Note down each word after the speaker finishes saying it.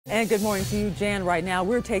And good morning to you, Jan. Right now,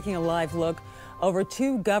 we're taking a live look over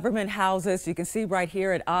two government houses. You can see right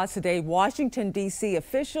here at odds today, Washington, D.C.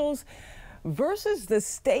 officials versus the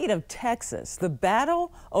state of Texas. The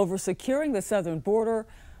battle over securing the southern border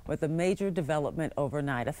with a major development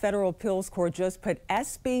overnight. A federal appeals court just put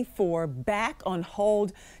SB 4 back on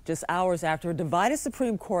hold just hours after a divided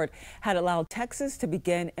Supreme Court had allowed Texas to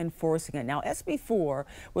begin enforcing it. Now, SB 4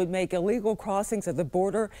 would make illegal crossings of the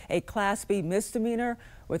border a Class B misdemeanor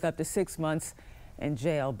with up to 6 months in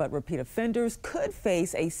jail. But repeat offenders could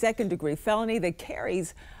face a second-degree felony that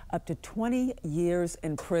carries up to 20 years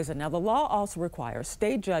in prison. Now, the law also requires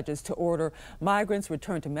state judges to order migrants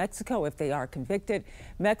return to Mexico if they are convicted.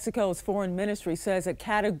 Mexico's foreign ministry says it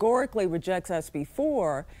categorically rejects SB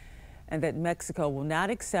 4 and that Mexico will not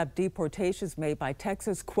accept deportations made by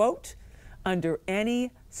Texas, quote, under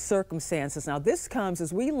any circumstances. Now, this comes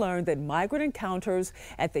as we learned that migrant encounters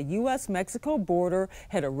at the U.S.-Mexico border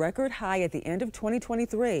hit a record high at the end of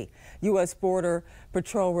 2023. U.S. Border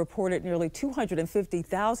Patrol reported nearly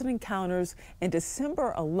 250,000 encounters in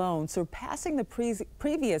December alone, surpassing the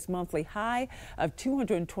previous monthly high of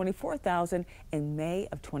 224,000 in May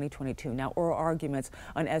of 2022. Now, oral arguments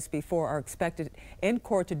on SB 4 are expected in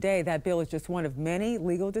court today. That bill is just one of many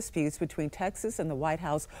legal disputes between Texas and the White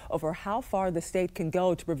House over how far the state can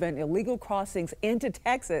go to prevent illegal crossings into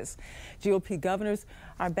Texas. GOP governors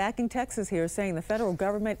are backing Texas here, saying the federal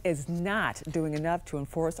government is not doing enough to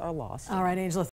enforce our laws. All right, Angelo.